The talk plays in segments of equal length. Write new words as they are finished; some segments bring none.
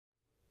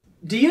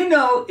Do you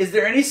know, is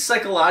there any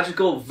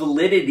psychological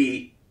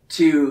validity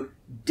to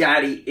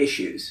daddy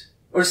issues?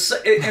 Or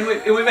and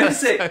we meant to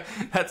say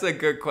that's a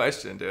good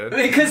question, dude.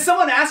 Because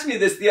someone asked me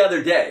this the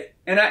other day,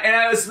 and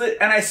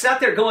I sat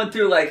there going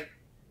through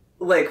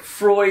like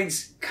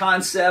Freud's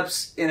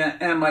concepts, and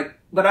I'm like,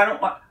 but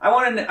I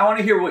want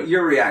to hear what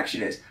your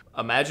reaction is.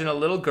 Imagine a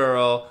little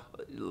girl,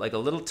 like a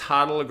little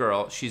toddler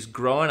girl. She's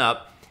growing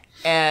up,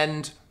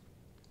 and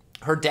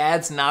her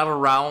dad's not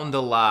around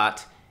a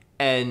lot,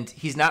 and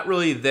he's not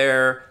really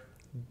there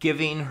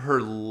giving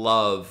her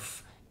love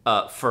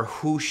for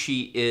who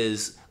she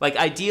is. Like,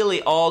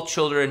 ideally, all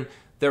children,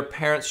 their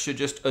parents should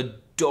just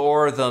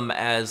adore them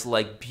as,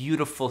 like,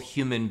 beautiful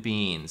human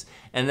beings.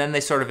 And then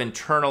they sort of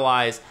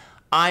internalize,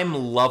 I'm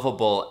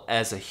lovable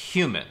as a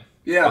human.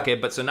 Yeah. Okay,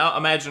 but so now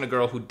imagine a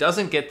girl who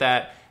doesn't get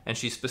that, and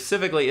she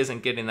specifically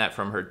isn't getting that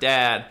from her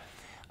dad,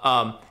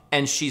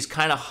 and she's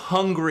kind of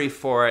hungry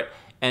for it,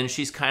 and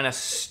she's kind of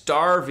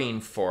starving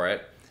for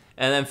it.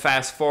 And then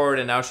fast forward,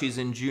 and now she's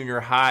in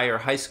junior high or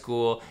high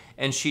school,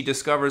 and she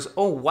discovers,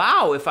 oh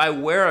wow, if I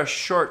wear a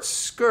short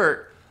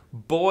skirt,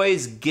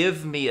 boys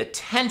give me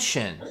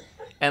attention.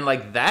 And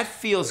like, that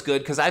feels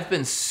good because I've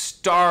been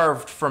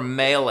starved for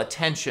male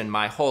attention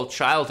my whole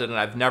childhood and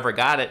I've never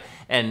got it.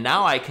 And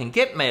now I can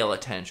get male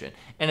attention.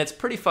 And it's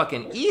pretty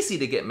fucking easy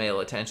to get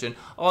male attention.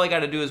 All I got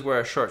to do is wear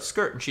a short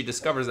skirt. And she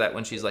discovers that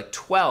when she's like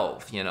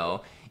 12, you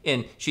know.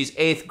 And she's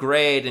 8th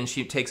grade and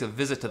she takes a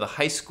visit to the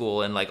high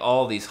school and like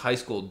all these high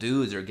school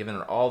dudes are giving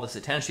her all this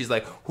attention. She's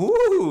like,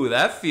 ooh,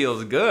 that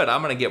feels good.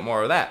 I'm going to get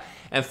more of that.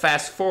 And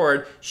fast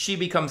forward, she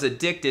becomes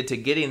addicted to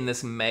getting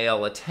this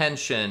male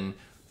attention.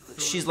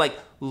 She's like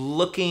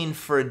looking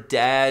for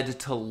dad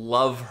to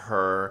love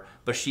her,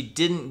 but she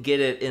didn't get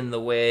it in the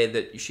way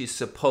that she's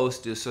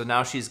supposed to. So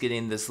now she's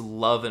getting this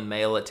love and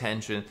male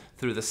attention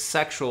through the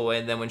sexual way.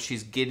 And then when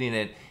she's getting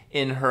it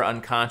in her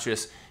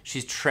unconscious,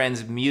 she's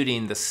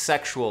transmuting the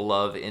sexual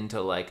love into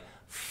like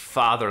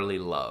fatherly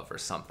love or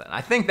something.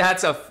 I think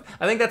that's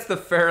the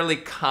fairly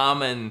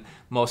common,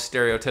 most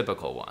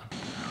stereotypical one.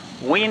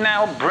 We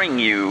now bring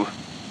you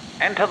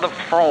Enter the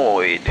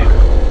Freud.